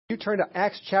You turn to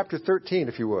Acts chapter 13,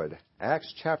 if you would.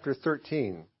 Acts chapter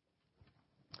 13.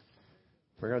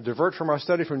 We're going to divert from our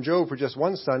study from Job for just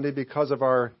one Sunday because of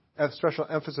our special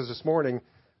emphasis this morning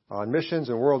on missions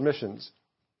and world missions.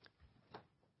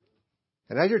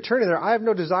 And as you're turning there, I have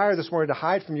no desire this morning to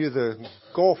hide from you the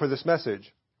goal for this message.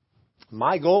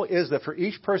 My goal is that for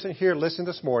each person here listening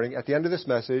this morning, at the end of this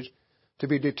message, to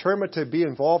be determined to be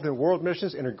involved in world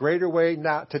missions in a greater way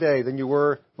now today than you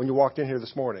were when you walked in here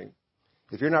this morning.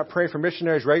 If you're not praying for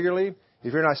missionaries regularly,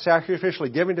 if you're not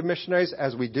sacrificially giving to missionaries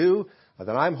as we do,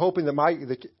 then I'm hoping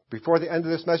that before the end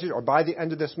of this message or by the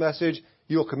end of this message,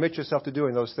 you will commit yourself to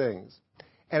doing those things.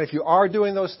 And if you are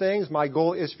doing those things, my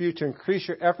goal is for you to increase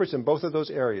your efforts in both of those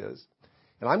areas.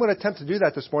 And I'm going to attempt to do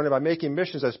that this morning by making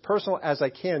missions as personal as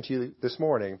I can to you this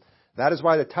morning. That is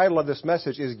why the title of this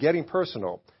message is Getting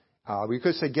Personal. We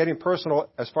could say Getting Personal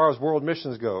as far as world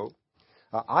missions go.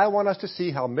 I want us to see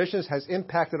how missions has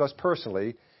impacted us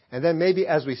personally, and then maybe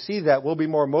as we see that, we'll be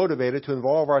more motivated to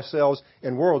involve ourselves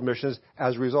in world missions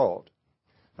as a result.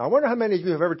 Now, I wonder how many of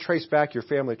you have ever traced back your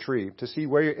family tree to see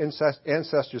where your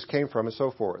ancestors came from and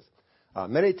so forth.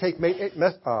 Many take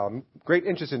great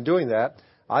interest in doing that.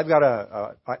 I've got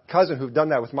a cousin who's done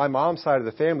that with my mom's side of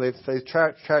the family.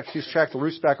 She's tracked the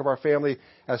roots back of our family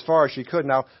as far as she could.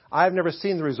 Now, I've never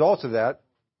seen the results of that.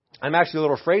 I'm actually a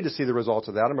little afraid to see the results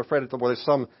of that. I'm afraid that there's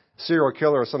some serial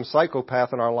killer or some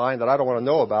psychopath in our line that I don't want to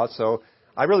know about. So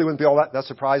I really wouldn't be all that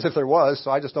surprised if there was.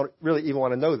 So I just don't really even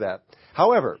want to know that.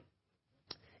 However,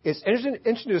 it's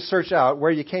interesting to search out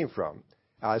where you came from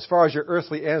as far as your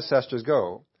earthly ancestors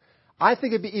go. I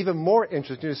think it'd be even more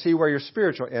interesting to see where your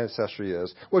spiritual ancestry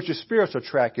is, what your spiritual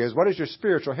track is, what is your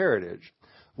spiritual heritage.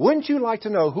 Wouldn't you like to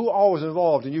know who all was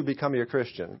involved in you becoming a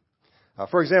Christian?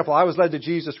 For example, I was led to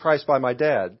Jesus Christ by my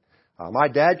dad. My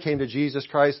dad came to Jesus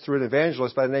Christ through an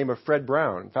evangelist by the name of Fred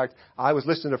Brown. In fact, I was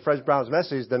listening to Fred Brown's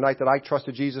message the night that I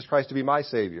trusted Jesus Christ to be my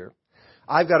Savior.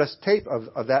 I've got a tape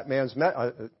of that man's,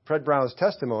 Fred Brown's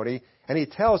testimony, and he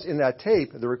tells in that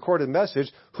tape, the recorded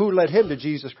message, who led him to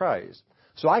Jesus Christ.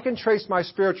 So I can trace my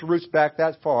spiritual roots back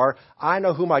that far. I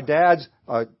know who my dad's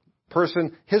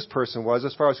his person was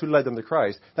as far as who led them to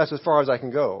Christ. That's as far as I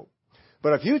can go.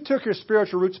 But if you took your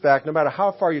spiritual roots back, no matter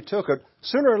how far you took it,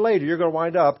 sooner or later you're going to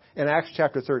wind up in Acts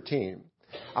chapter 13.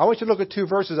 I want you to look at two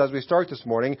verses as we start this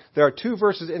morning. There are two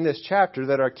verses in this chapter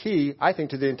that are key, I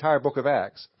think, to the entire book of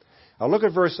Acts. Now look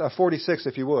at verse 46,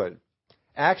 if you would.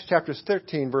 Acts chapter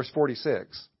 13, verse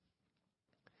 46.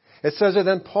 It says that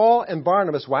then Paul and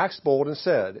Barnabas waxed bold and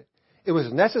said, "It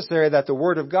was necessary that the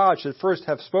word of God should first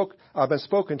have been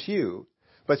spoken to you.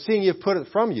 But seeing you have put it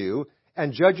from you,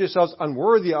 and judge yourselves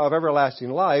unworthy of everlasting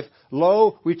life,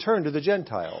 lo, we turn to the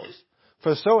Gentiles.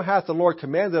 For so hath the Lord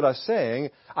commanded us, saying,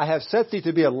 I have set thee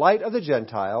to be a light of the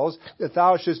Gentiles, that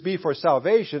thou shouldst be for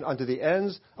salvation unto the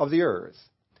ends of the earth."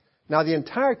 Now, the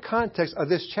entire context of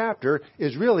this chapter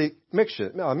is really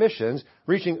missions,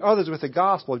 reaching others with the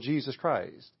gospel of Jesus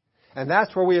Christ. And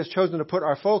that's where we have chosen to put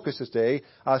our focus this day,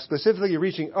 specifically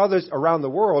reaching others around the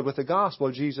world with the gospel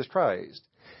of Jesus Christ.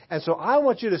 And so I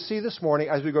want you to see this morning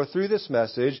as we go through this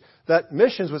message that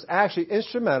missions was actually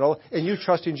instrumental in you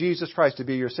trusting Jesus Christ to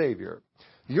be your Savior.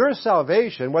 Your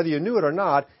salvation, whether you knew it or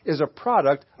not, is a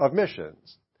product of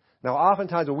missions. Now,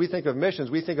 oftentimes when we think of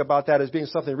missions, we think about that as being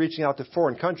something reaching out to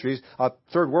foreign countries,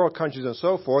 third world countries and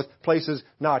so forth, places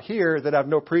not here that have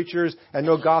no preachers and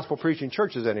no gospel preaching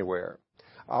churches anywhere.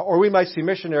 Or we might see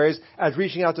missionaries as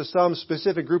reaching out to some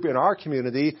specific group in our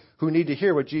community who need to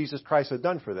hear what Jesus Christ has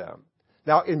done for them.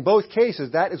 Now, in both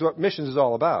cases, that is what missions is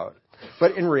all about.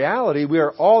 But in reality, we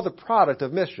are all the product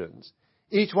of missions.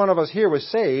 Each one of us here was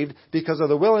saved because of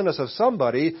the willingness of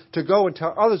somebody to go and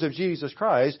tell others of Jesus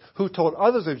Christ, who told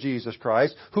others of Jesus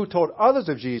Christ, who told others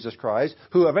of Jesus Christ,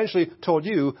 who eventually told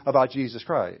you about Jesus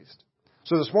Christ.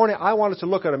 So this morning, I wanted to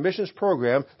look at a missions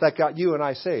program that got you and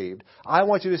I saved. I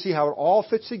want you to see how it all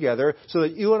fits together so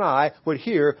that you and I would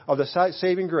hear of the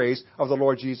saving grace of the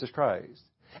Lord Jesus Christ.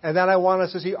 And then I want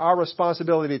us to see our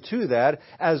responsibility to that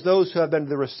as those who have been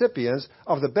the recipients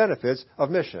of the benefits of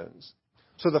missions.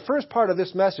 So the first part of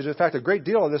this message, in fact, a great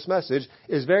deal of this message,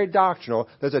 is very doctrinal.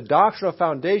 There's a doctrinal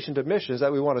foundation to missions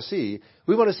that we want to see.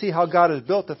 We want to see how God has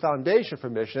built the foundation for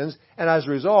missions, and as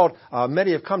a result,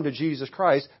 many have come to Jesus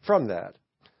Christ from that.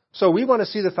 So we want to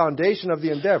see the foundation of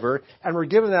the endeavor, and we're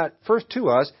given that first to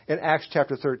us in Acts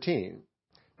chapter 13.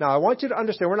 Now, I want you to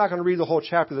understand, we're not going to read the whole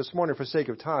chapter this morning for sake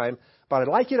of time, but I'd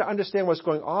like you to understand what's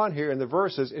going on here in the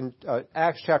verses in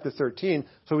Acts chapter 13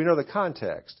 so we know the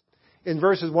context. In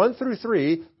verses 1 through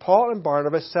 3, Paul and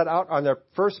Barnabas set out on their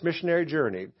first missionary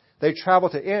journey. They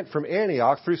traveled from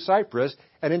Antioch through Cyprus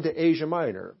and into Asia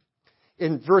Minor.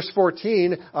 In verse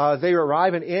 14, they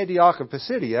arrive in Antioch of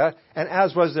Pisidia, and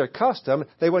as was their custom,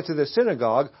 they went to the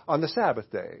synagogue on the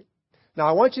Sabbath day. Now,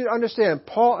 I want you to understand,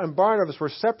 Paul and Barnabas were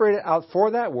separated out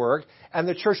for that work, and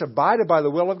the church abided by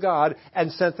the will of God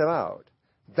and sent them out.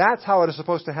 That's how it is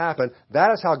supposed to happen.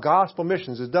 That is how gospel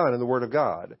missions is done in the Word of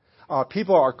God.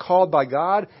 People are called by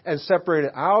God and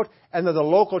separated out, and then the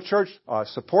local church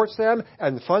supports them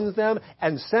and funds them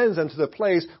and sends them to the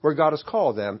place where God has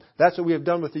called them. That's what we have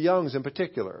done with the Youngs in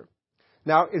particular.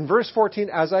 Now, in verse 14,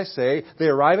 as I say, they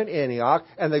arrive in Antioch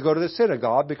and they go to the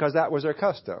synagogue because that was their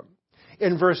custom.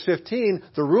 In verse 15,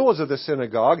 the rulers of the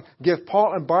synagogue give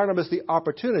Paul and Barnabas the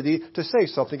opportunity to say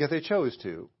something if they chose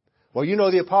to. Well, you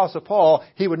know the Apostle Paul,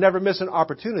 he would never miss an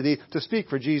opportunity to speak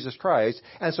for Jesus Christ.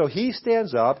 And so he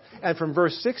stands up, and from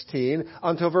verse 16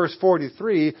 until verse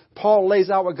 43, Paul lays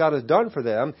out what God has done for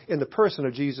them in the person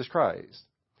of Jesus Christ.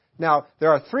 Now,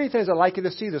 there are three things I'd like you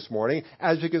to see this morning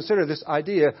as we consider this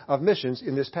idea of missions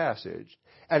in this passage.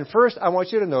 And first, I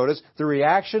want you to notice the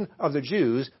reaction of the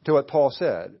Jews to what Paul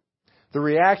said. The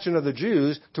reaction of the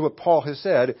Jews to what Paul has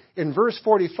said. In verse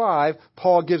 45,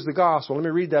 Paul gives the gospel. Let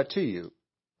me read that to you.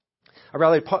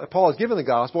 Paul has given the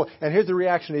gospel, and here's the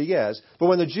reaction he gets. But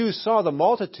when the Jews saw the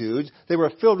multitudes, they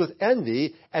were filled with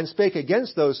envy and spake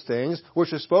against those things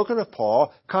which were spoken of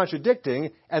Paul,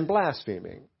 contradicting and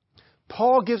blaspheming.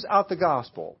 Paul gives out the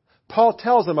gospel. Paul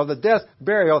tells them of the death,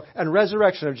 burial, and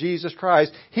resurrection of Jesus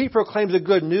Christ. He proclaims the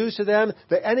good news to them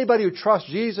that anybody who trusts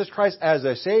Jesus Christ as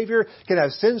their Savior can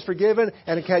have sins forgiven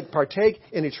and can partake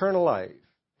in eternal life.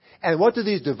 And what do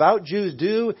these devout Jews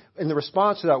do in the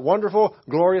response to that wonderful,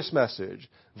 glorious message?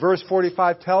 Verse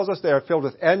 45 tells us they are filled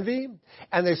with envy,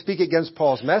 and they speak against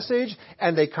Paul's message,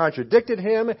 and they contradicted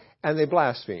him, and they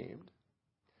blasphemed.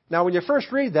 Now, when you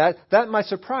first read that, that might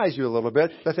surprise you a little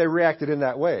bit that they reacted in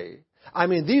that way. I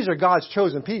mean, these are God's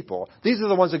chosen people. These are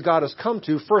the ones that God has come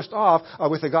to first off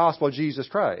with the gospel of Jesus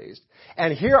Christ.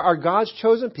 And here are God's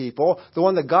chosen people, the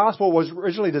one the gospel was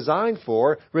originally designed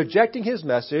for, rejecting His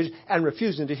message and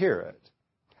refusing to hear it.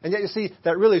 And yet, you see,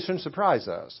 that really shouldn't surprise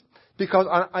us. Because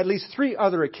on at least two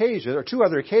other occasions,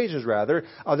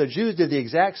 the Jews did the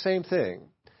exact same thing.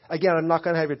 Again, I'm not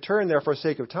going to have you turn there for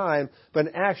sake of time, but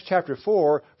in Acts chapter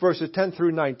 4, verses 10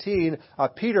 through 19,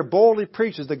 Peter boldly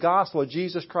preaches the gospel of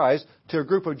Jesus Christ to a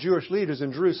group of Jewish leaders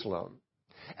in Jerusalem.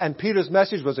 And Peter's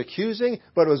message was accusing,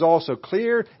 but it was also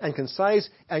clear and concise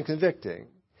and convicting.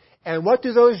 And what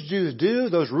do those Jews do,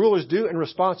 those rulers do in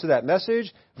response to that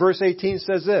message? Verse 18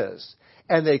 says this,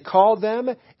 "And they called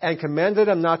them and commanded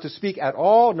them not to speak at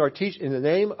all, nor teach in the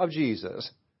name of Jesus."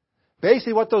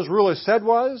 Basically what those rulers said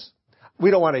was, we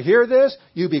don't want to hear this.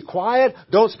 You be quiet.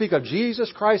 Don't speak of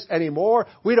Jesus Christ anymore.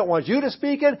 We don't want you to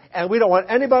speak it, and we don't want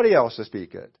anybody else to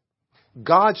speak it.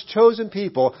 God's chosen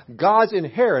people, God's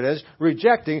inheritance,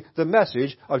 rejecting the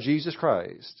message of Jesus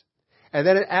Christ. And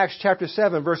then in Acts chapter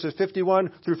 7, verses 51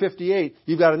 through 58,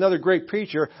 you've got another great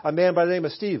preacher, a man by the name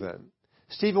of Stephen.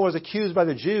 Stephen was accused by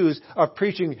the Jews of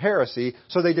preaching heresy,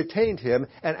 so they detained him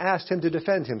and asked him to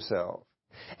defend himself.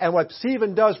 And what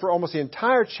Stephen does for almost the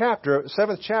entire chapter,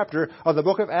 7th chapter of the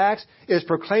book of Acts, is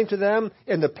proclaim to them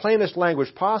in the plainest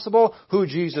language possible who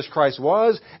Jesus Christ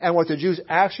was and what the Jews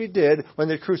actually did when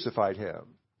they crucified Him.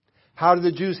 How did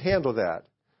the Jews handle that?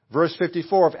 Verse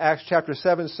 54 of Acts chapter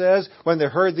 7 says, when they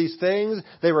heard these things,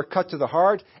 they were cut to the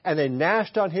heart, and they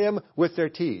gnashed on Him with their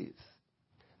teeth.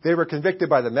 They were convicted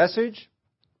by the message.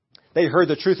 They heard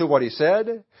the truth of what He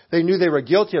said. They knew they were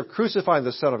guilty of crucifying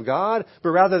the Son of God,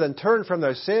 but rather than turn from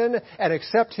their sin and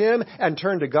accept Him and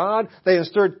turn to God, they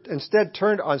instead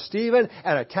turned on Stephen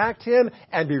and attacked him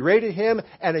and berated him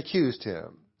and accused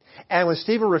him. And when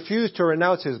Stephen refused to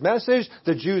renounce his message,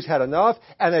 the Jews had enough,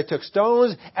 and they took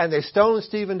stones and they stoned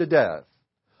Stephen to death.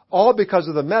 All because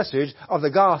of the message of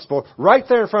the gospel. Right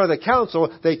there in front of the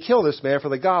council, they killed this man for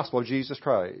the gospel of Jesus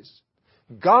Christ.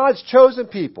 God's chosen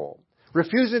people,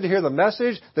 refusing to hear the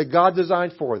message that God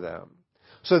designed for them.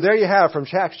 So there you have from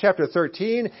Acts chapter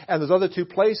 13 and those other two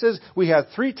places, we have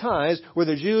 3 times where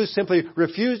the Jews simply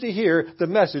refused to hear the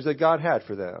message that God had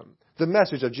for them. The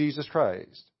message of Jesus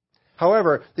Christ.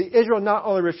 However, the Israel not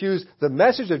only refused the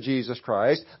message of Jesus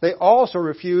Christ, they also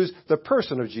refused the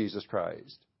person of Jesus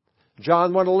Christ.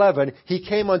 John 1:11, He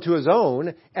came unto His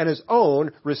own, and His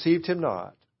own received Him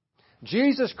not.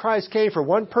 Jesus Christ came for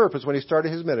one purpose when He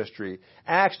started His ministry.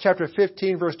 Acts chapter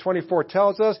 15 verse 24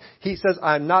 tells us, He says,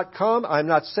 I am not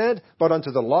sent, but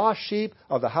unto the lost sheep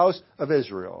of the house of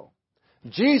Israel.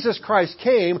 Jesus Christ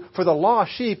came for the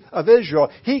lost sheep of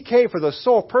Israel. He came for the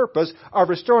sole purpose of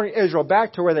restoring Israel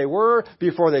back to where they were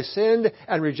before they sinned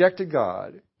and rejected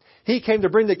God. He came to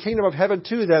bring the kingdom of heaven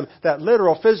to them, that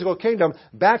literal physical kingdom,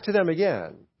 back to them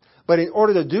again. But in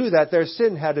order to do that, their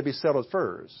sin had to be settled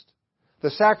first.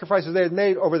 The sacrifices they had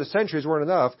made over the centuries weren't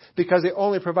enough because they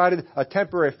only provided a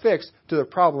temporary fix to the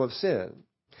problem of sin.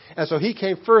 And so he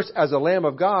came first as a Lamb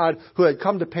of God who had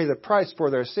come to pay the price for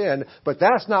their sin, but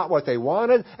that's not what they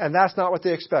wanted, and that's not what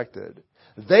they expected.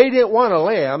 They didn't want a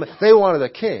lamb, they wanted a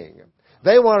king.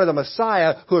 They wanted a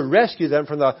Messiah who would rescue them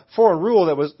from the foreign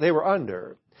rule they were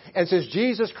under. And since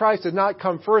Jesus Christ did not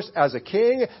come first as a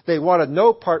king, they wanted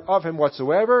no part of him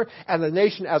whatsoever, and the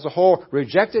nation as a whole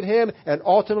rejected him and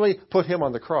ultimately put him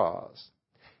on the cross.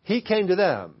 He came to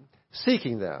them,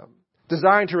 seeking them,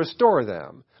 desiring to restore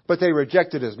them, but they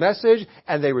rejected his message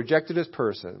and they rejected his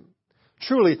person.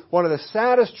 Truly, one of the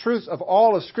saddest truths of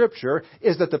all of Scripture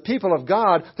is that the people of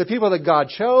God, the people that God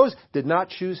chose, did not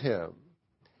choose him.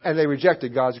 And they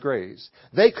rejected God's grace.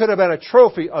 They could have been a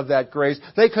trophy of that grace.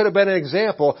 They could have been an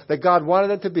example that God wanted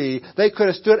them to be. They could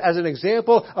have stood as an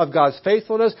example of God's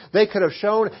faithfulness. They could have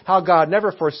shown how God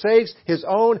never forsakes his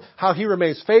own, how he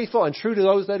remains faithful and true to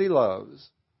those that he loves.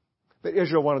 But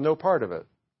Israel wanted no part of it.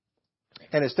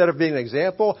 And instead of being an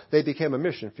example, they became a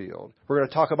mission field. We're going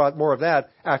to talk about more of that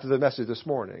after the message this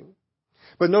morning.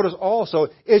 But notice also,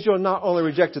 Israel not only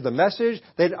rejected the message,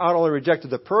 they not only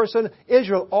rejected the person,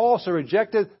 Israel also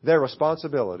rejected their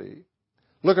responsibility.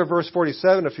 Look at verse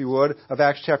 47, if you would, of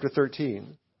Acts chapter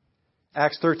 13.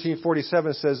 Acts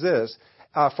 13:47 says this,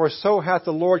 For so hath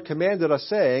the Lord commanded us,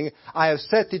 saying, I have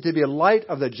set thee to be a light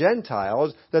of the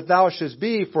Gentiles, that thou shouldst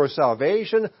be for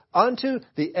salvation unto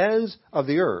the ends of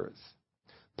the earth.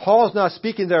 Paul's not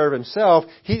speaking there of himself.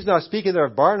 He's not speaking there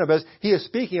of Barnabas. He is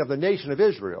speaking of the nation of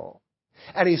Israel.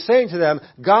 And he's saying to them,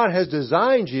 God has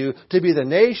designed you to be the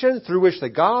nation through which the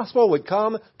gospel would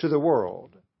come to the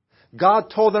world.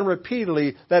 God told them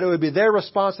repeatedly that it would be their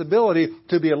responsibility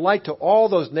to be a light to all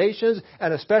those nations,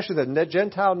 and especially the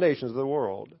Gentile nations of the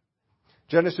world.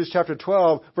 Genesis chapter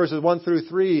 12, verses 1 through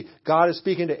 3, God is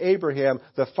speaking to Abraham,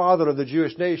 the father of the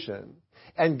Jewish nation.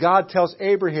 And God tells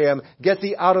Abraham, Get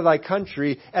thee out of thy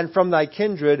country, and from thy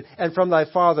kindred, and from thy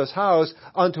father's house,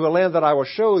 unto a land that I will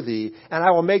show thee. And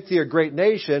I will make thee a great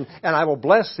nation, and I will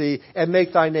bless thee, and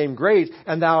make thy name great,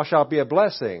 and thou shalt be a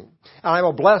blessing. And I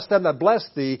will bless them that bless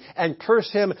thee, and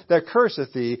curse him that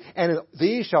curseth thee, and in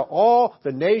thee shall all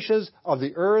the nations of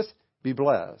the earth be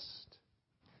blessed.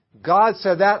 God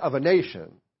said that of a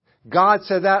nation. God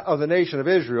said that of the nation of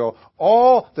Israel.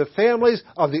 All the families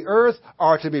of the earth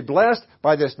are to be blessed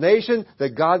by this nation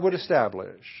that God would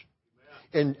establish.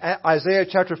 In Isaiah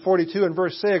chapter 42 and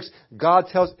verse 6, God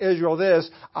tells Israel this,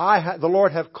 the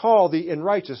Lord have called thee in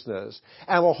righteousness,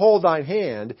 and will hold thine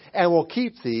hand, and will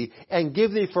keep thee, and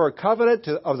give thee for a covenant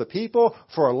of the people,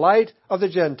 for a light of the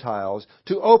Gentiles,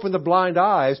 to open the blind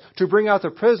eyes, to bring out the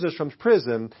prisoners from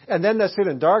prison, and them that sit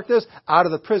in darkness out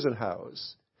of the prison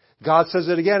house. God says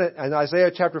it again in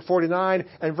Isaiah chapter 49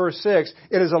 and verse 6,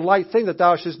 It is a light thing that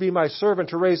thou shouldst be my servant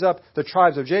to raise up the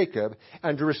tribes of Jacob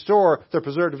and to restore the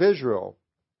preserved of Israel.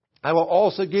 I will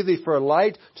also give thee for a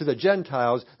light to the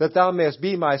Gentiles, that thou mayest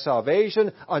be my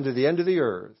salvation unto the end of the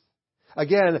earth.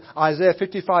 Again, Isaiah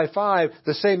 55:5,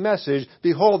 the same message,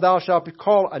 Behold, thou shalt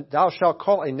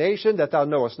call a nation that thou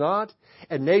knowest not,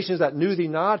 and nations that knew thee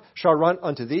not shall run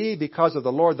unto thee because of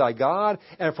the Lord thy God,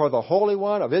 and for the Holy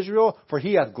One of Israel, for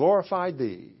he hath glorified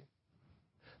thee.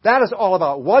 That is all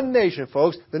about one nation,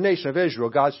 folks, the nation of Israel,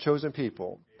 God's chosen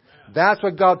people. That's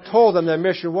what God told them their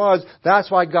mission was.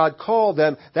 That's why God called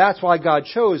them. That's why God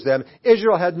chose them.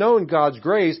 Israel had known God's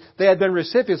grace. They had been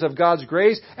recipients of God's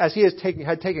grace as He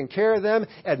had taken care of them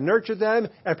and nurtured them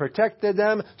and protected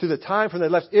them through the time from they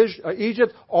left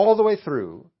Egypt all the way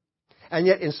through. And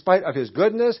yet, in spite of His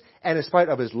goodness and in spite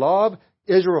of His love,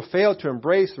 Israel failed to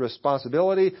embrace the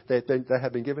responsibility that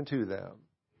had been given to them.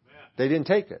 They didn't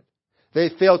take it. They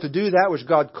failed to do that which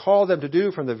God called them to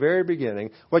do from the very beginning.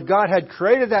 What God had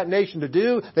created that nation to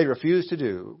do, they refused to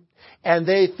do. And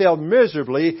they failed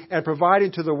miserably in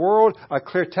providing to the world a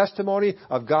clear testimony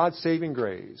of God's saving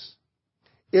grace.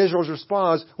 Israel's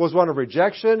response was one of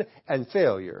rejection and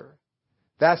failure.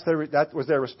 That was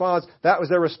their response. That was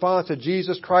their response to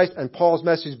Jesus Christ and Paul's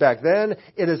message back then.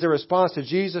 It is their response to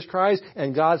Jesus Christ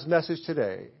and God's message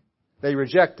today. They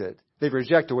rejected. They've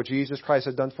rejected what Jesus Christ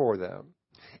had done for them.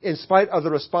 In spite of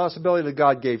the responsibility that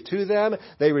God gave to them,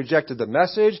 they rejected the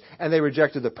message, and they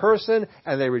rejected the person,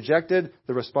 and they rejected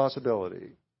the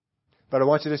responsibility. But I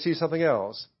want you to see something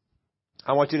else.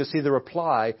 I want you to see the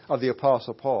reply of the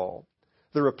Apostle Paul.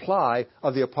 The reply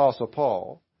of the Apostle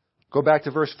Paul. Go back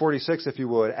to verse 46, if you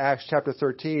would, Acts chapter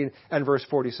 13 and verse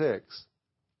 46.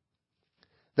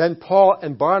 Then Paul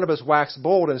and Barnabas waxed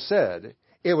bold and said,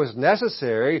 It was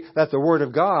necessary that the word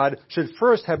of God should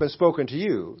first have been spoken to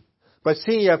you. But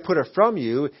seeing ye have put it from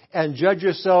you, and judge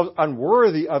yourselves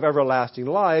unworthy of everlasting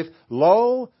life,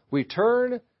 lo, we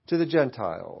turn to the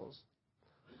Gentiles.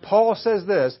 Paul says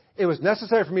this, it was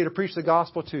necessary for me to preach the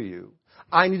gospel to you.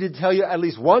 I needed to tell you at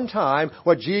least one time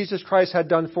what Jesus Christ had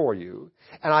done for you.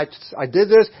 And I did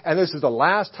this, and this is the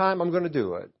last time I'm going to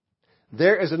do it.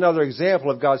 There is another example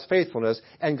of God's faithfulness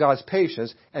and God's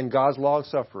patience and God's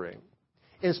long-suffering.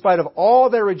 In spite of all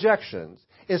their rejections,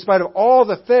 in spite of all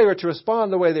the failure to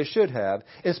respond the way they should have,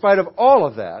 in spite of all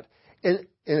of that, in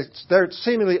their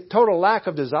seemingly total lack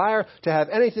of desire to have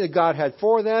anything that God had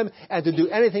for them and to do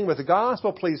anything with the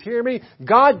gospel, please hear me,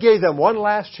 God gave them one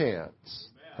last chance.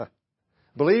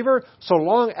 Believer, so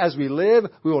long as we live,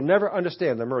 we will never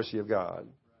understand the mercy of God.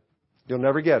 You'll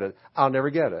never get it. I'll never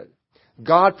get it.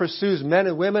 God pursues men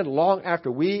and women long after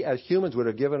we as humans would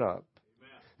have given up.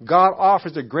 God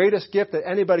offers the greatest gift that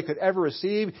anybody could ever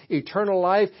receive, eternal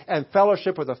life and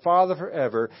fellowship with the Father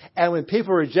forever. And when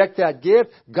people reject that gift,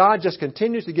 God just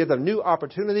continues to give them new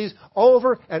opportunities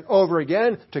over and over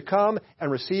again to come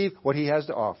and receive what He has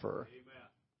to offer. Amen.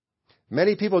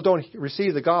 Many people don't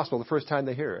receive the gospel the first time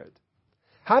they hear it.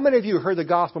 How many of you heard the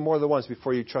gospel more than once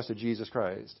before you trusted Jesus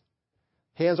Christ?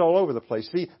 Hands all over the place.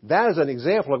 See, that is an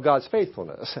example of God's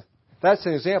faithfulness. That's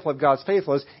an example of God's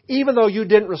faithfulness. Even though you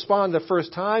didn't respond the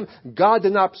first time, God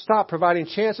did not stop providing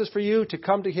chances for you to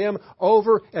come to Him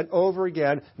over and over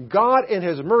again. God, in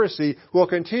His mercy, will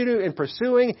continue in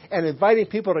pursuing and inviting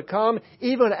people to come,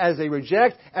 even as they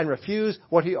reject and refuse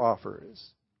what He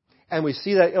offers. And we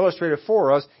see that illustrated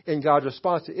for us in God's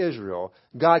response to Israel.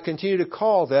 God continued to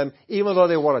call them, even though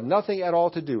they wanted nothing at all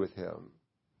to do with Him.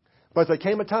 But there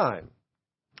came a time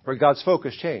where God's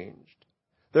focus changed.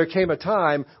 There came a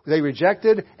time they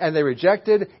rejected and they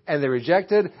rejected and they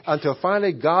rejected until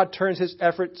finally God turns His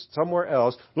efforts somewhere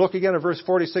else. Look again at verse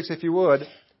 46 if you would.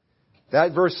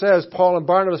 That verse says, Paul and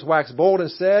Barnabas waxed bold and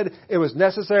said, it was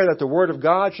necessary that the word of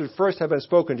God should first have been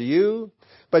spoken to you.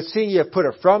 But seeing ye have put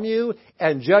it from you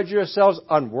and judge yourselves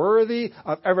unworthy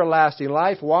of everlasting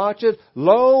life, watch it,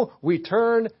 lo, we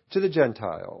turn to the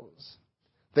Gentiles.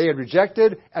 They had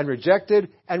rejected and rejected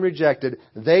and rejected.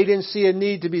 They didn't see a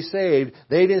need to be saved.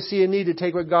 They didn't see a need to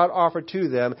take what God offered to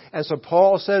them. And so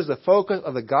Paul says the focus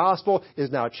of the gospel is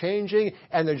now changing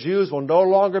and the Jews will no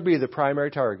longer be the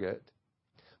primary target.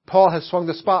 Paul has swung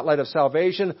the spotlight of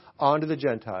salvation onto the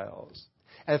Gentiles.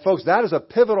 And folks, that is a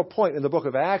pivotal point in the book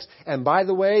of Acts. And by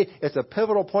the way, it's a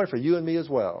pivotal point for you and me as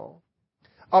well.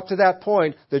 Up to that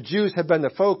point, the Jews have been the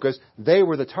focus. They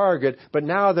were the target. But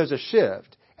now there's a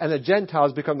shift. And the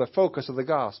Gentiles become the focus of the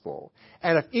gospel.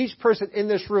 And if each person in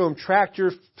this room tracked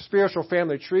your spiritual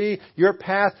family tree, your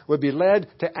path would be led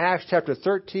to Acts chapter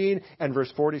 13 and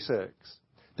verse 46.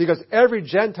 Because every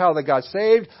Gentile that got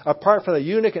saved, apart from the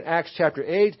eunuch in Acts chapter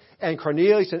 8 and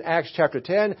Cornelius in Acts chapter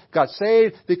 10, got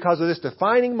saved because of this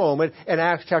defining moment in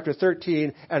Acts chapter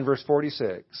 13 and verse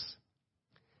 46.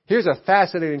 Here's a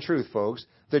fascinating truth, folks.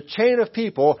 The chain of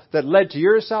people that led to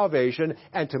your salvation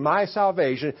and to my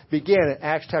salvation began in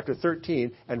Acts chapter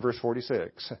 13 and verse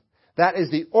 46. That is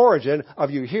the origin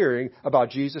of you hearing about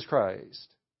Jesus Christ.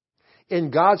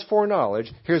 In God's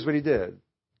foreknowledge, here's what He did.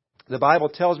 The Bible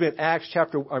tells me in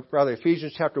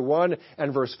Ephesians chapter 1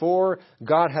 and verse 4,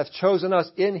 God hath chosen us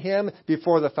in Him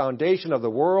before the foundation of the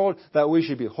world, that we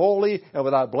should be holy and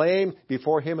without blame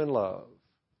before Him in love.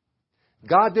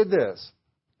 God did this.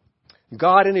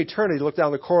 God in eternity looked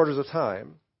down the corridors of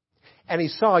time, and He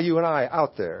saw you and I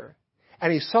out there.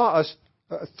 And He saw us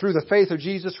through the faith of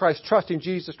Jesus Christ, trusting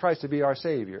Jesus Christ to be our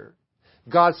Savior.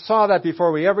 God saw that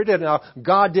before we ever did. Now,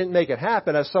 God didn't make it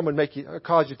happen as someone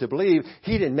cause you to believe.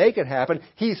 He didn't make it happen.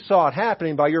 He saw it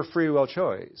happening by your free will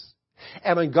choice.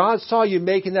 And when God saw you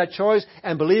making that choice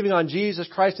and believing on Jesus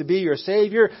Christ to be your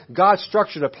Savior, God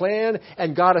structured a plan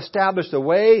and God established a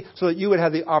way so that you would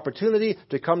have the opportunity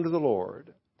to come to the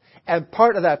Lord. And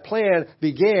part of that plan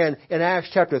began in Acts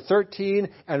chapter 13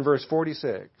 and verse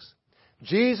 46.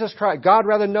 Jesus Christ, God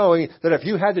rather knowing that if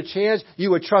you had the chance,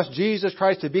 you would trust Jesus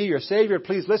Christ to be your Savior.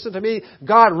 Please listen to me.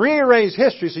 God rearranged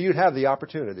history so you'd have the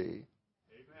opportunity.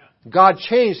 Amen. God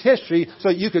changed history so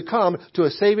that you could come to a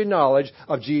saving knowledge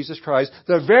of Jesus Christ.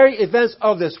 The very events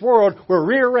of this world were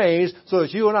rearranged so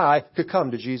that you and I could come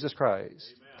to Jesus Christ.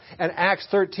 Amen. And Acts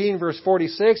 13 verse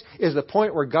 46 is the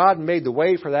point where God made the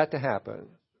way for that to happen.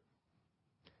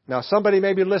 Now, somebody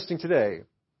may be listening today,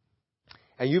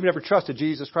 and you've never trusted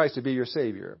Jesus Christ to be your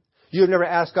Savior. You've never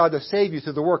asked God to save you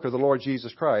through the work of the Lord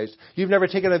Jesus Christ. You've never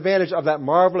taken advantage of that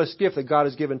marvelous gift that God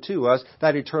has given to us,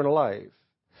 that eternal life.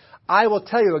 I will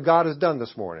tell you what God has done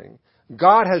this morning.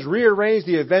 God has rearranged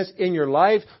the events in your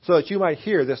life so that you might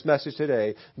hear this message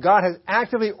today. God has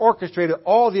actively orchestrated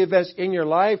all the events in your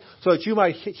life so that you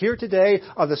might hear today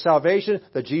of the salvation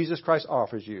that Jesus Christ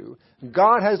offers you.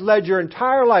 God has led your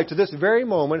entire life to this very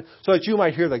moment so that you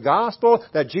might hear the gospel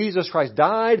that Jesus Christ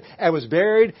died and was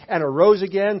buried and arose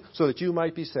again so that you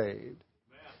might be saved.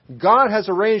 God has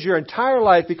arranged your entire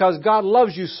life because God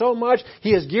loves you so much,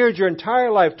 He has geared your entire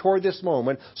life toward this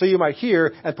moment so you might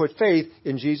hear and put faith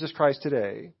in Jesus Christ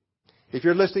today. If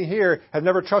you're listening here, have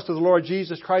never trusted the Lord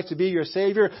Jesus Christ to be your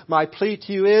Savior, my plea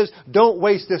to you is, don't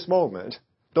waste this moment.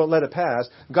 Don't let it pass.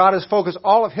 God has focused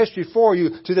all of history for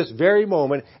you to this very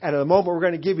moment, and in a moment we're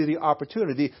going to give you the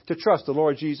opportunity to trust the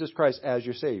Lord Jesus Christ as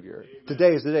your Savior. Amen.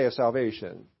 Today is the day of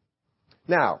salvation.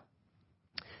 Now,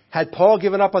 had Paul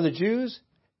given up on the Jews?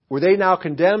 Were they now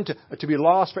condemned to be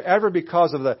lost forever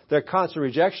because of their constant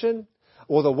rejection?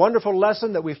 Well, the wonderful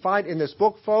lesson that we find in this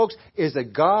book, folks, is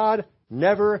that God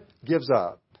never gives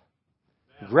up.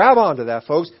 Grab onto that,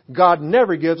 folks. God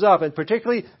never gives up. And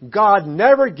particularly, God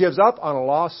never gives up on a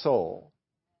lost soul.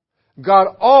 God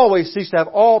always seeks to have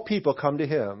all people come to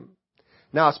Him.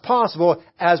 Now, it's possible,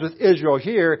 as with Israel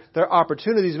here, their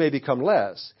opportunities may become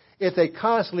less. If they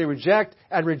constantly reject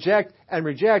and reject and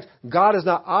reject, God is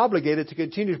not obligated to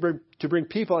continue to bring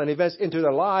people and events into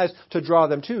their lives to draw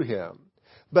them to Him.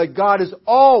 But God is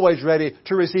always ready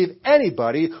to receive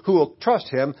anybody who will trust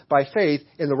Him by faith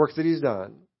in the work that He's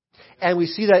done. And we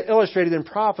see that illustrated in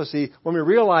prophecy when we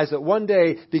realize that one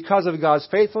day, because of God's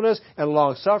faithfulness and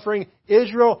long-suffering,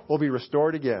 Israel will be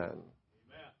restored again.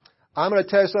 Amen. I'm going to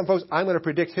tell you something, folks. I'm going to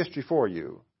predict history for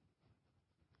you.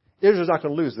 Israel's not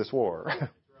going to lose this war.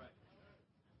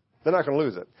 They're not going to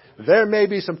lose it. There may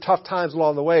be some tough times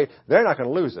along the way. They're not going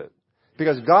to lose it.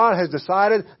 Because God has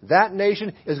decided that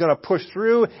nation is going to push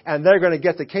through and they're going to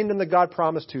get the kingdom that God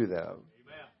promised to them.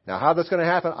 Amen. Now, how that's going to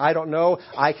happen, I don't know.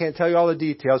 I can't tell you all the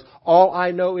details. All I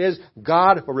know is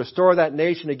God will restore that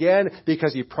nation again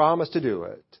because He promised to do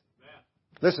it. Amen.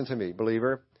 Listen to me,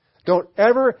 believer. Don't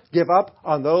ever give up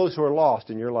on those who are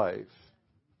lost in your life.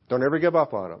 Don't ever give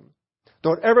up on them.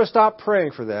 Don't ever stop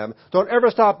praying for them. Don't ever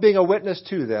stop being a witness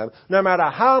to them. No matter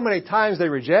how many times they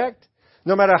reject,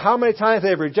 no matter how many times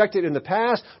they have rejected in the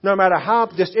past, no matter how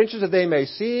disinterested they may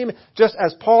seem, just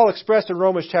as Paul expressed in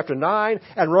Romans chapter 9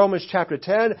 and Romans chapter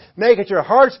 10, make it your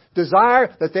heart's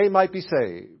desire that they might be saved.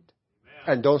 Amen.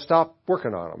 And don't stop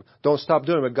working on them. Don't stop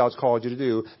doing what God's called you to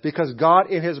do, because God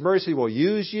in His mercy will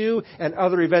use you and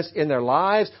other events in their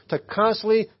lives to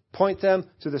constantly point them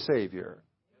to the Savior.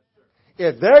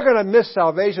 If they're going to miss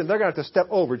salvation, they're going to have to step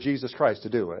over Jesus Christ to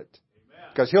do it.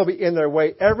 Because He'll be in their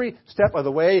way every step of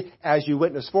the way as you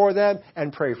witness for them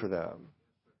and pray for them.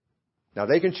 Now,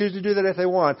 they can choose to do that if they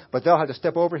want, but they'll have to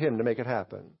step over Him to make it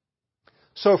happen.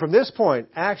 So from this point,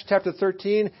 Acts chapter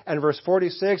 13 and verse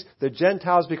 46, the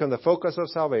Gentiles become the focus of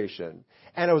salvation.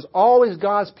 And it was always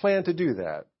God's plan to do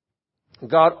that.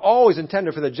 God always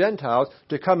intended for the Gentiles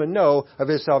to come and know of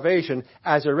His salvation,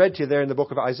 as I read to you there in the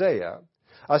book of Isaiah.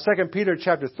 2 Peter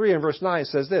chapter 3 and verse 9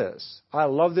 says this. I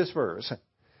love this verse.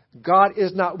 God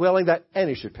is not willing that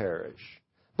any should perish,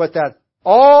 but that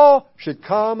all should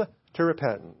come to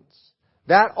repentance.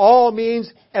 That all means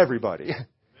everybody. Amen.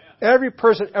 Every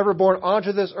person ever born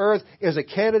onto this earth is a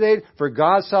candidate for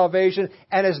God's salvation,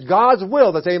 and it's God's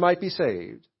will that they might be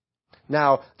saved.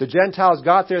 Now, the Gentiles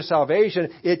got their salvation.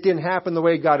 It didn't happen the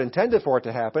way God intended for it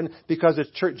to happen because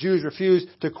the Jews refused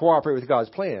to cooperate with God's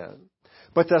plan.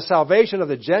 But the salvation of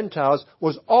the Gentiles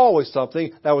was always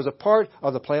something that was a part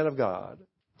of the plan of God.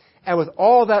 And with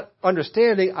all that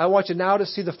understanding, I want you now to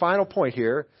see the final point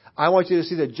here. I want you to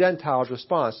see the Gentiles'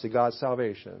 response to God's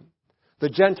salvation. The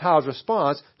Gentiles'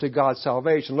 response to God's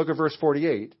salvation. Look at verse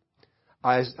 48.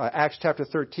 Acts chapter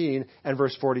 13 and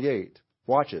verse 48.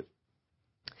 Watch it.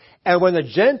 And when the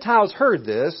Gentiles heard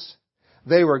this,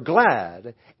 they were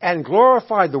glad and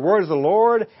glorified the word of the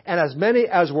Lord, and as many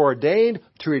as were ordained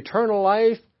to eternal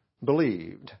life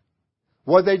believed.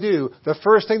 What did they do? The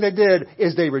first thing they did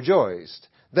is they rejoiced.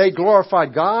 They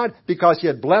glorified God because He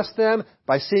had blessed them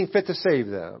by seeing fit to save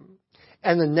them.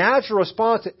 And the natural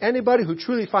response to anybody who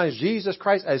truly finds Jesus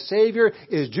Christ as Savior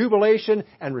is jubilation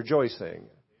and rejoicing.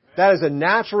 That is a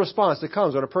natural response that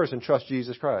comes when a person trusts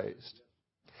Jesus Christ.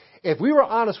 If we were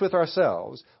honest with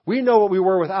ourselves, we know what we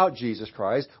were without Jesus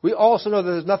Christ. We also know that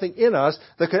there's nothing in us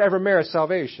that could ever merit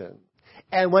salvation.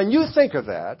 And when you think of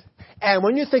that, and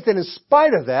when you think that in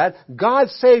spite of that, God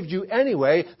saved you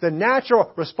anyway, the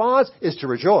natural response is to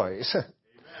rejoice. Amen.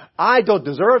 I don't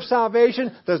deserve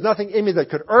salvation. There's nothing in me that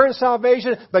could earn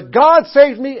salvation, but God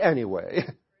saved me anyway.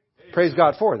 Praise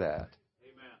God for that.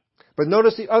 Amen. But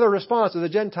notice the other response of the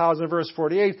Gentiles in verse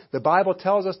 48. The Bible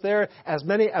tells us there, as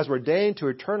many as were ordained to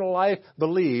eternal life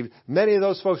believed. Many of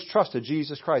those folks trusted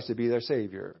Jesus Christ to be their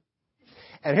Savior.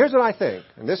 And here's what I think,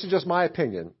 and this is just my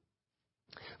opinion.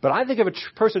 But I think if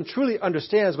a person truly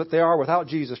understands what they are without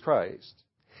Jesus Christ,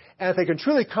 and if they can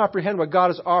truly comprehend what God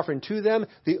is offering to them,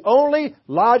 the only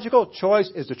logical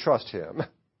choice is to trust Him.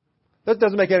 That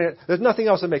doesn't make there's nothing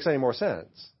else that makes any more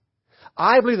sense.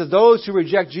 I believe that those who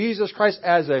reject Jesus Christ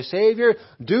as their Savior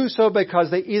do so because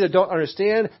they either don't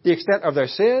understand the extent of their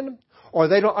sin, or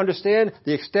they don't understand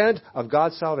the extent of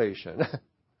God's salvation.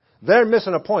 They're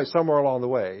missing a point somewhere along the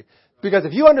way. Because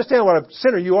if you understand what a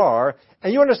sinner you are,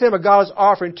 and you understand what God is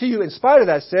offering to you in spite of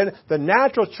that sin, the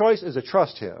natural choice is to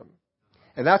trust Him.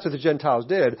 And that's what the Gentiles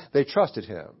did. They trusted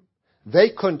Him.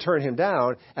 They couldn't turn Him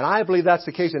down, and I believe that's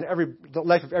the case in the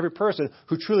life of every person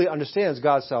who truly understands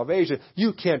God's salvation.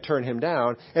 You can't turn Him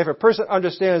down. If a person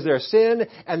understands their sin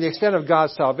and the extent of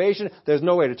God's salvation, there's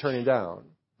no way to turn Him down.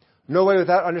 No way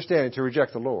without understanding to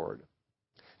reject the Lord.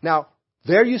 Now,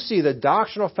 there you see the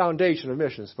doctrinal foundation of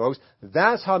missions, folks.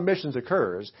 That's how missions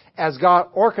occurs. As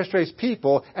God orchestrates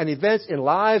people and events in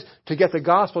lives to get the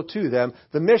gospel to them,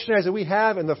 the missionaries that we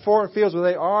have in the foreign fields where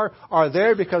they are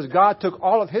there because God took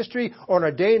all of history or an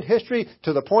ordained history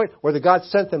to the point where God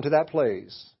sent them to that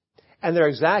place. And they're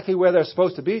exactly where they're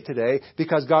supposed to be today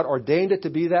because God ordained it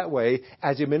to be that way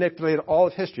as He manipulated all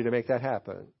of history to make that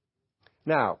happen.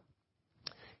 Now,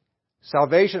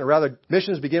 salvation, or rather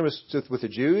missions begin with the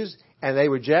Jews, and they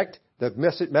reject. The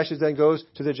message then goes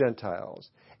to the Gentiles.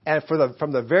 And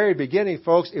from the very beginning,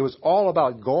 folks, it was all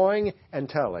about going and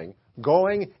telling.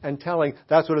 Going and telling.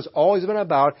 That's what it's always been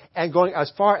about. And going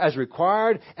as far as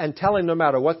required and telling no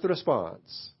matter what the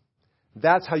response.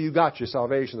 That's how you got your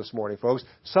salvation this morning, folks.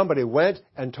 Somebody went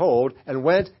and told and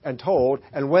went and told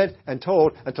and went and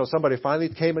told until somebody finally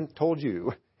came and told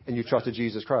you and you trusted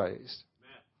Jesus Christ.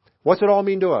 What's it all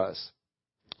mean to us?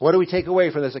 What do we take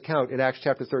away from this account in Acts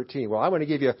chapter 13? Well, I'm going to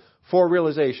give you 4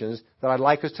 realizations that I'd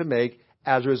like us to make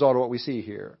as a result of what we see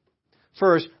here.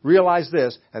 First, realize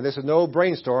this, and this is no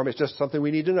brainstorm, it's just something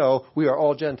we need to know. We are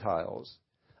all Gentiles.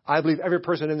 I believe every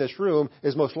person in this room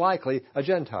is most likely a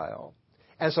Gentile.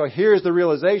 And so here's the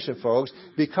realization, folks.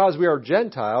 Because we are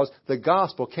Gentiles, the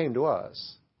gospel came to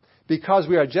us. Because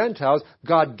we are Gentiles,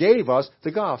 God gave us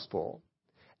the gospel.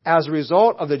 As a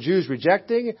result of the Jews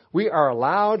rejecting, we are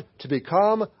allowed to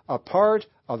become a part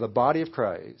of the body of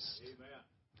Christ. Amen.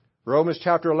 Romans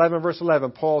chapter 11, verse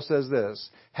 11, Paul says this,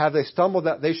 "Have they stumbled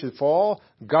that they should fall?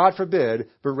 God forbid,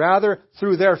 but rather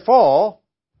through their fall,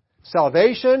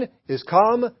 salvation is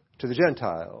come to the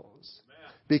Gentiles."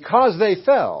 Amen. Because they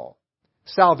fell,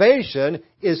 salvation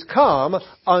is come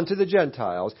unto the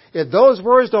Gentiles. If those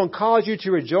words don't cause you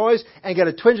to rejoice and get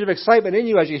a twinge of excitement in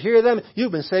you as you hear them,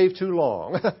 you've been saved too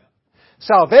long.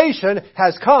 Salvation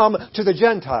has come to the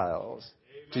Gentiles,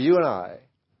 to you and I.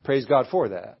 Praise God for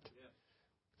that.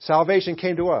 Salvation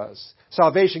came to us.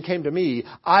 Salvation came to me.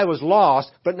 I was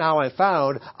lost, but now I'm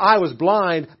found. I was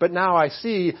blind, but now I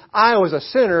see. I was a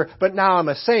sinner, but now I'm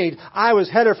a saint. I was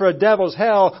headed for a devil's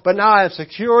hell, but now I have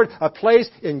secured a place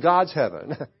in God's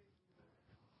heaven.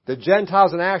 The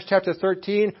Gentiles in Acts chapter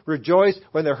 13 rejoiced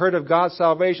when they heard of God's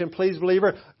salvation. Please,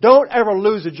 believer, don't ever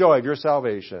lose the joy of your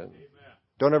salvation.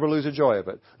 Don't ever lose the joy of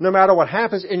it. No matter what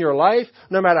happens in your life,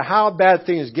 no matter how bad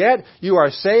things get, you are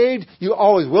saved. You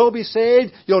always will be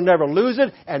saved. You'll never lose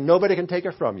it, and nobody can take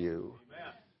it from you.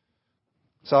 Amen.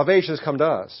 Salvation has come to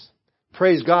us.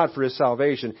 Praise God for His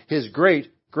salvation, His great,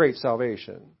 great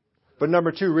salvation. But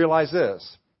number 2, realize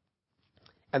this,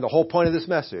 and the whole point of this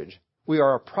message, we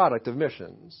are a product of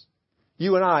missions.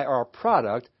 You and I are a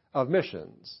product of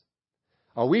missions.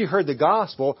 We heard the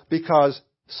gospel because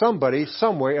somebody,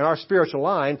 somewhere in our spiritual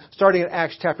line, starting in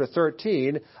Acts chapter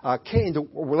 13,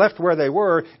 left where they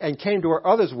were and came to where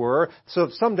others were, so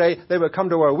that someday they would come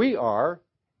to where we are,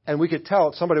 and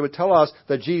somebody would tell us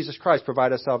that Jesus Christ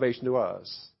provided salvation to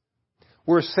us.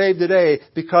 We're saved today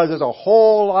because there's a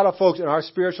whole lot of folks in our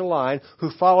spiritual line who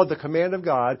followed the command of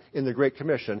God in the Great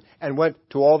Commission and went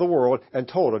to all the world and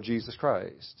told of Jesus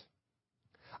Christ.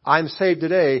 I'm saved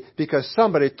today because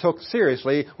somebody took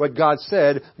seriously what God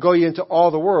said, "Go ye into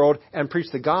all the world and preach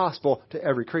the gospel to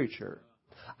every creature."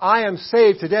 I am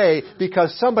saved today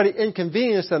because somebody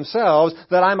inconvenienced themselves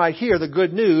that I might hear the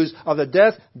good news of the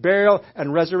death, burial,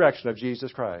 and resurrection of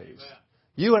Jesus Christ. Amen.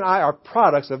 You and I are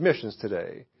products of missions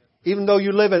today. Even though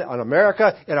you live in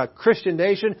America, in a Christian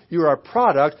nation, you are a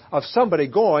product of somebody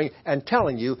going and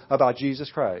telling you about Jesus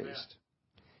Christ. Amen.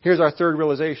 Here's our 3rd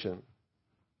realization.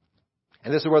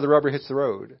 And this is where the rubber hits the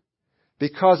road.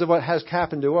 Because of what has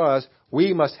happened to us,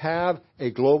 we must have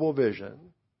a global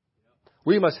vision.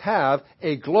 We must have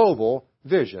a global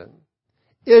vision.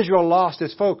 Israel lost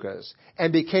its focus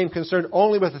and became concerned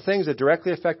only with the things that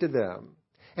directly affected them.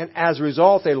 And as a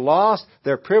result, they lost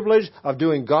their privilege of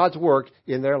doing God's work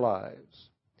in their lives.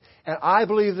 And I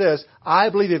believe this. I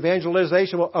believe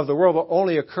evangelization of the world will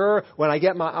only occur when I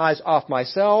get my eyes off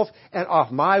myself and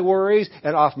off my worries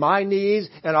and off my needs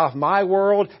and off my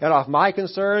world and off my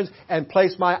concerns and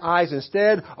place my eyes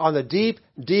instead on the deep,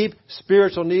 deep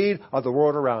spiritual need of the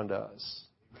world around us.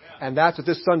 And that's what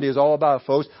this Sunday is all about,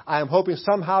 folks. I am hoping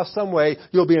somehow, some way,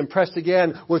 you'll be impressed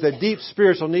again with a deep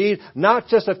spiritual need, not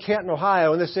just of Canton,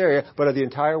 Ohio in this area, but of the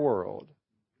entire world.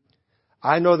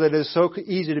 I know that it is so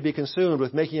easy to be consumed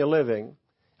with making a living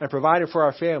and providing for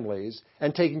our families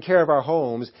and taking care of our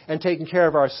homes and taking care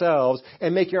of ourselves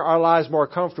and making our lives more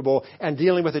comfortable and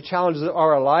dealing with the challenges of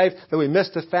our life that we miss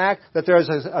the fact that there is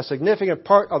a significant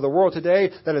part of the world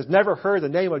today that has never heard the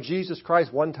name of Jesus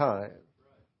Christ one time.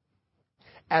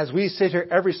 As we sit here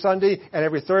every Sunday and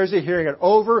every Thursday hearing it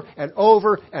over and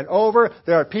over and over,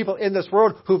 there are people in this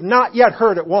world who've not yet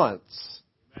heard it once.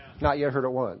 Not yet heard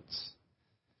it once.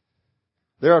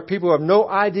 There are people who have no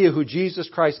idea who Jesus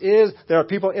Christ is. There are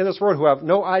people in this world who have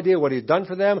no idea what He's done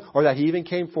for them or that He even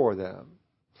came for them.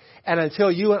 And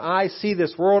until you and I see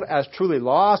this world as truly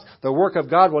lost, the work of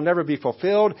God will never be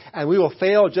fulfilled, and we will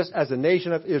fail just as the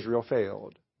nation of Israel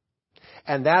failed.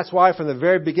 And that's why from the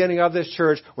very beginning of this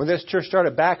church, when this church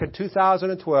started back in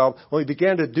 2012, when we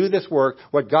began to do this work,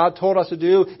 what God told us to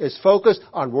do is focus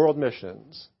on world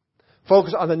missions.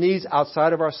 Focus on the needs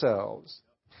outside of ourselves.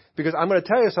 Because I'm going to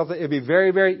tell you something, it'd be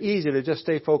very, very easy to just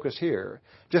stay focused here.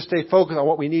 Just stay focused on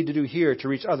what we need to do here to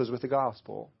reach others with the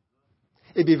gospel.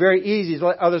 It'd be very easy to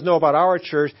let others know about our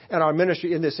church and our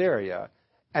ministry in this area.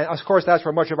 And of course, that's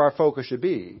where much of our focus should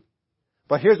be.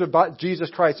 But here's what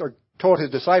Jesus Christ told His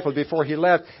disciples before He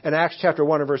left in Acts chapter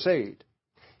 1 and verse 8.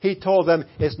 He told them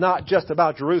it's not just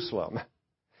about Jerusalem.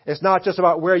 It's not just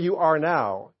about where you are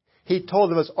now. He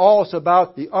told them it's also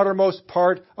about the uttermost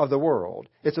part of the world.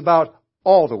 It's about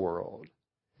all the world.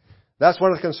 That's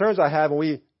one of the concerns I have when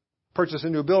we purchase a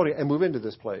new building and move into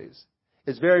this place.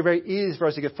 It's very, very easy for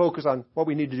us to get focused on what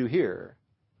we need to do here.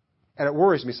 And it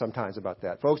worries me sometimes about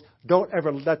that. Folks, don't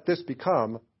ever let this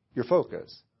become your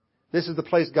focus. This is the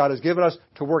place God has given us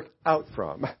to work out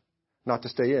from, not to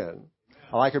stay in.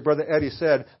 Like your brother Eddie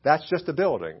said, that's just a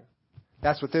building.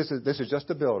 That's what this is. This is just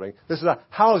a building. This is a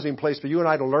housing place for you and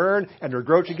I to learn and to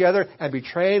grow together and be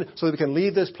trained so that we can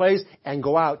leave this place and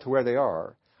go out to where they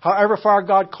are. However far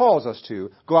God calls us to,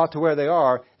 go out to where they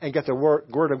are and get the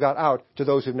word of God out to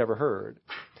those who've never heard.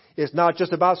 It's not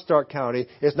just about Stark County.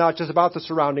 It's not just about the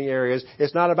surrounding areas.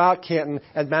 It's not about Canton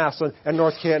and Massillon and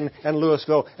North Canton and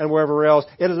Louisville and wherever else.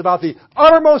 It is about the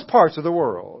uttermost parts of the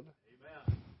world.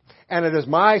 And it is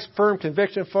my firm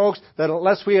conviction, folks, that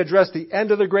unless we address the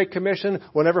end of the Great Commission,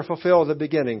 we'll never fulfill the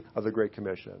beginning of the Great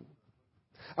Commission.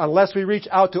 Unless we reach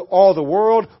out to all the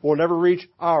world, we'll never reach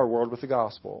our world with the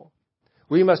gospel.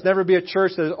 We must never be a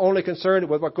church that is only concerned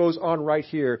with what goes on right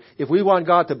here. If we want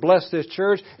God to bless this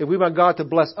church, if we want God to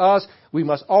bless us, we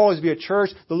must always be a church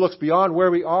that looks beyond where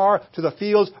we are to the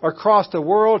fields across the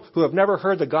world who have never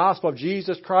heard the gospel of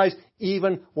Jesus Christ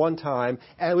even one time.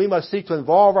 And we must seek to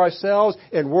involve ourselves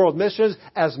in world missions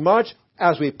as much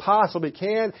as we possibly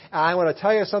can. And I want to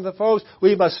tell you something, folks.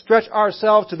 We must stretch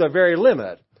ourselves to the very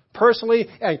limit, personally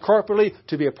and corporately,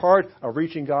 to be a part of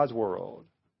reaching God's world.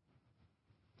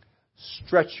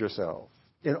 Stretch yourself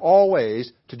in all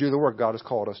ways to do the work God has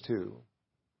called us to.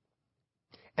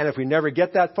 And if we never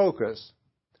get that focus,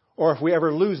 or if we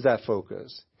ever lose that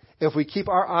focus, if we keep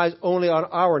our eyes only on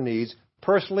our needs,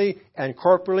 personally and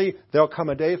corporately, there'll come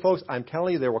a day, folks, I'm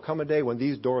telling you, there will come a day when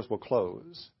these doors will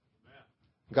close.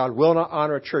 God will not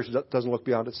honor a church that doesn't look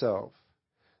beyond itself.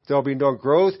 There will be no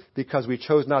growth because we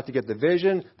chose not to get the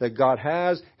vision that God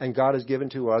has and God has given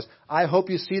to us. I hope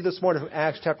you see this morning from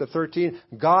Acts chapter 13,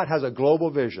 God has a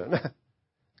global vision.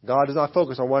 God does not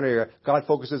focus on one area. God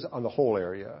focuses on the whole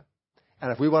area.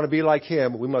 And if we want to be like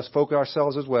Him, we must focus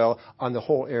ourselves as well on the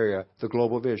whole area, the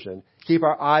global vision. Keep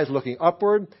our eyes looking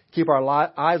upward. Keep our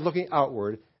eyes looking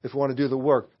outward if we want to do the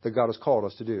work that God has called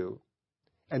us to do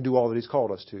and do all that He's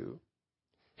called us to.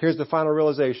 Here's the final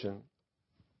realization.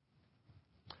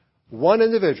 One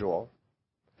individual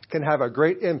can have a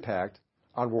great impact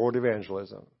on world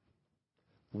evangelism.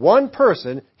 One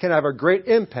person can have a great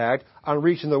impact on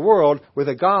reaching the world with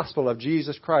the gospel of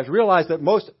Jesus Christ. Realize that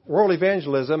most world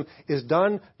evangelism is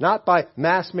done not by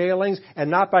mass mailings and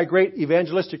not by great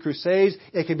evangelistic crusades.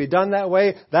 It can be done that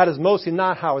way. That is mostly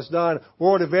not how it's done.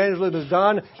 World evangelism is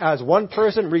done as one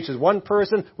person reaches one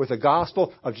person with the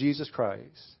gospel of Jesus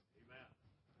Christ.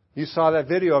 You saw that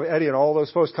video of Eddie and all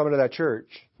those folks coming to that church.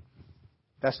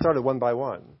 That started one by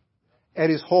one.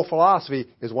 Eddie's whole philosophy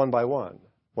is one by one,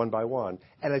 one by one.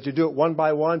 And as you do it one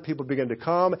by one, people begin to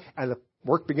come, and the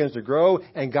work begins to grow,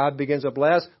 and God begins to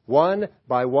bless one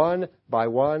by one by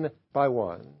one by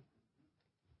one.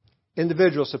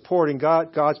 Individuals supporting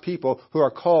God's people who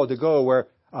are called to go where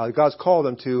God's called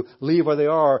them to, leave where they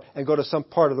are and go to some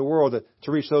part of the world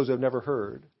to reach those who have never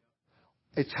heard.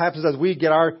 It happens as we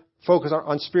get our focus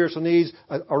on spiritual needs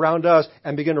around us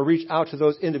and begin to reach out to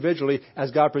those individually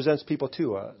as God presents people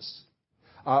to us.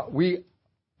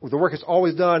 The work is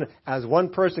always done as one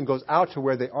person goes out to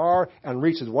where they are and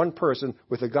reaches one person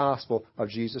with the gospel of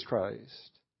Jesus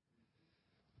Christ.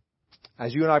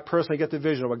 As you and I personally get the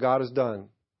vision of what God has done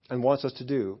and wants us to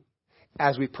do,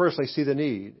 as we personally see the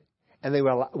need, and then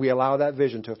we allow that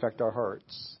vision to affect our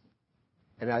hearts.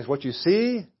 And as what you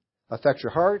see affects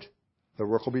your heart, the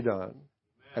work will be done. Amen.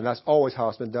 And that's always how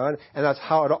it's been done. And that's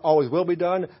how it always will be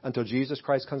done until Jesus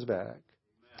Christ comes back.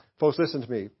 Amen. Folks, listen to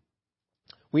me.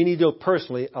 We need to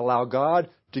personally allow God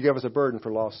to give us a burden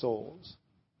for lost souls.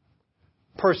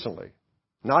 Personally.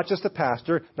 Not just the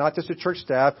pastor, not just the church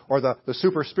staff, or the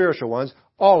super spiritual ones.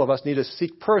 All of us need to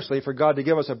seek personally for God to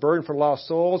give us a burden for lost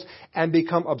souls and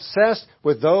become obsessed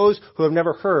with those who have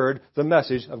never heard the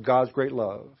message of God's great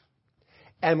love.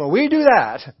 And when we do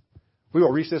that, we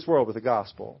will reach this world with the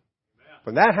gospel. Amen.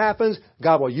 When that happens,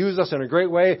 God will use us in a great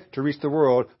way to reach the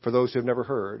world for those who have never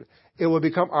heard. It will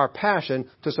become our passion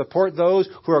to support those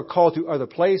who are called to other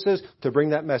places to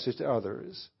bring that message to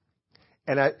others.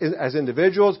 And as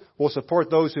individuals, we'll support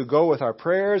those who go with our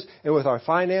prayers and with our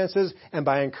finances and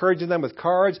by encouraging them with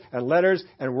cards and letters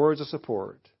and words of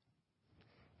support.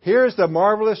 Here's the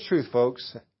marvelous truth,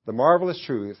 folks. The marvelous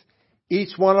truth.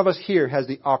 Each one of us here has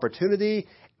the opportunity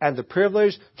and the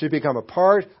privilege to become a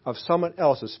part of someone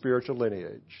else's spiritual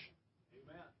lineage.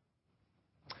 Amen.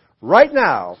 Right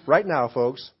now,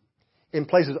 folks, in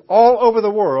places all over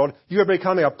the world, you are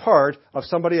becoming a part of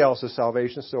somebody else's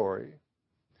salvation story.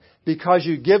 Because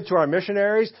you give to our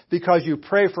missionaries, because you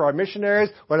pray for our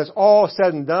missionaries, when it's all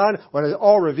said and done, when it's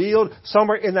all revealed,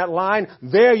 somewhere in that line,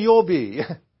 there you'll be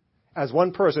as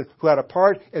one person who had a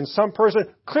part in some person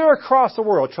clear across the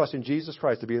world trusting Jesus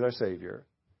Christ to be their Savior.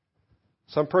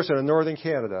 Some person in northern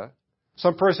Canada,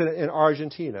 some person in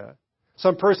Argentina,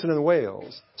 some person in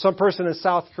Wales, some person in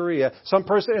South Korea, some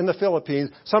person in the Philippines,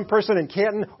 some person in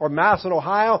Canton or Massillon,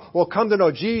 Ohio will come to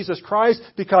know Jesus Christ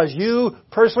because you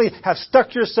personally have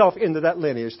stuck yourself into that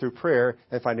lineage through prayer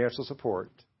and financial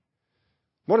support.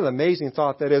 What an amazing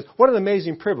thought that is. What an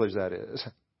amazing privilege that is.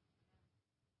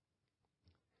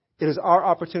 It is our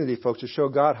opportunity, folks, to show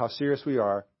God how serious we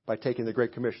are by taking the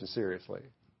Great Commission seriously.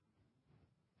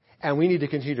 And we need to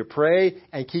continue to pray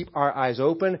and keep our eyes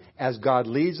open as God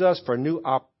leads us for new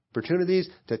opportunities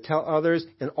to tell others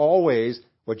in all ways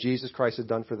what Jesus Christ has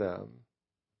done for them.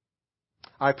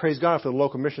 I praise God for the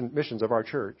local missions of our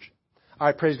church.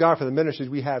 I praise God for the ministries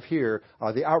we have here,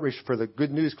 the outreach for the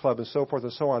Good News Club and so forth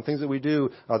and so on, things that we do,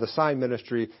 the sign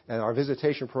ministry and our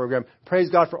visitation program.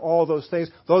 Praise God for all those things.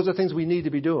 Those are things we need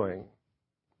to be doing.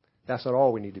 That's not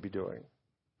all we need to be doing.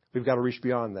 We've got to reach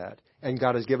beyond that. And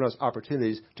God has given us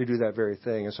opportunities to do that very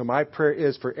thing. And so my prayer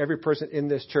is for every person in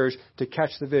this church to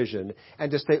catch the vision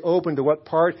and to stay open to what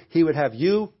part He would have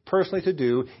you personally to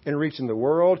do in reaching the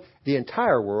world, the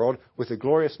entire world, with the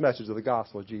glorious message of the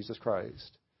gospel of Jesus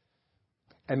Christ.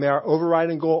 And may our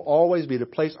overriding goal always be to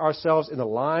place ourselves in the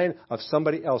line of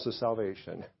somebody else's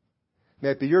salvation.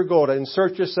 May it be your goal to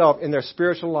insert yourself in their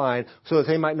spiritual line so that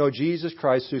they might know Jesus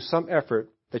Christ through some effort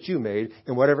that you made,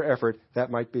 in whatever effort that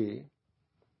might be.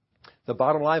 The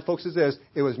bottom line, folks, is this.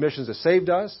 It was missions that saved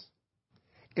us.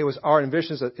 It was our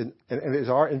ambitions and it is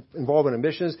our involvement in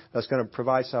missions that's going to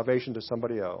provide salvation to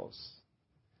somebody else.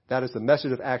 That is the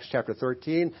message of Acts chapter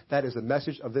 13. That is the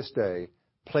message of this day.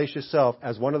 Place yourself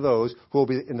as one of those who will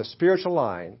be in the spiritual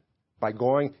line by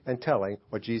going and telling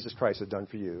what Jesus Christ has done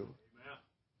for you. Amen.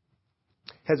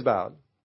 Heads bowed.